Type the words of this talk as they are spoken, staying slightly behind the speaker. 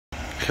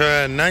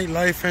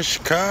Nightlife in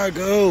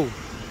Chicago.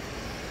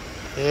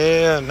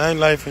 Yeah,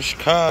 nightlife in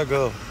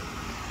Chicago.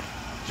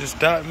 Just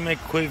stopped and make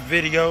a quick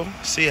video,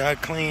 see how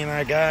clean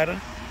I got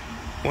her.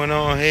 Went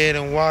on ahead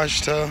and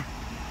washed her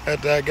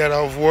after I got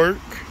off work.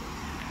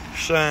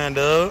 Shined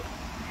up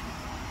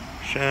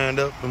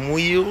them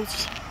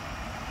wheels.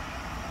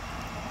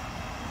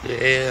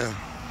 Yeah,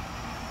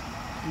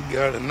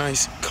 got it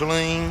nice and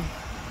clean.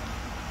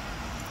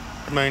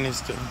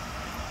 Minus the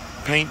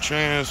paint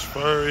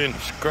transfer and the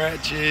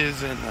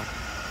scratches and the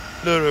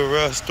little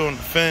rust on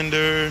the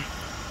fender.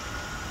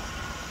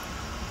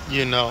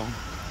 You know,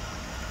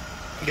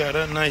 got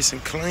it nice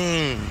and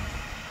clean.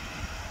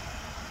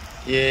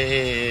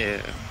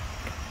 Yeah.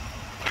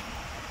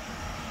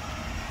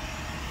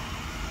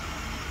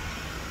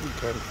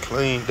 Got it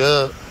cleaned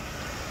up.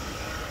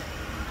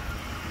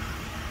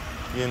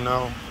 You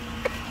know,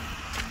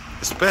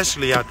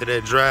 especially after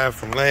that drive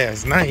from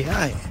last night,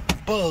 I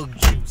had bug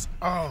juice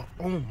all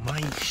on my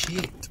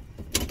shit.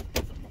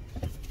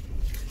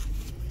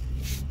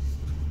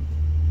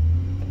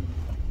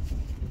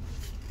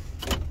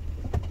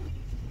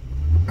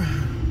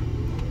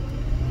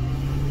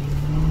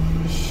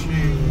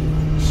 Shit,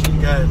 she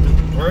got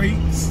new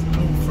brakes,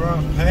 new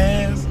front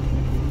pads,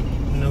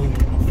 new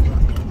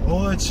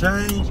oil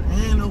change,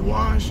 and a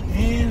wash,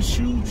 and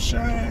shoe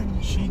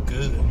shine. She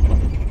good.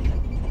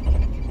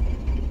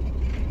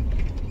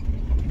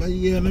 But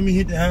yeah, let me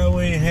hit the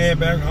highway and head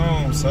back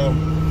home. So,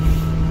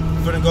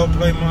 I'm finna go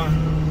play my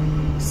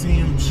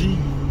CMG.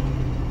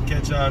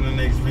 Catch y'all in the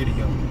next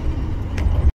video.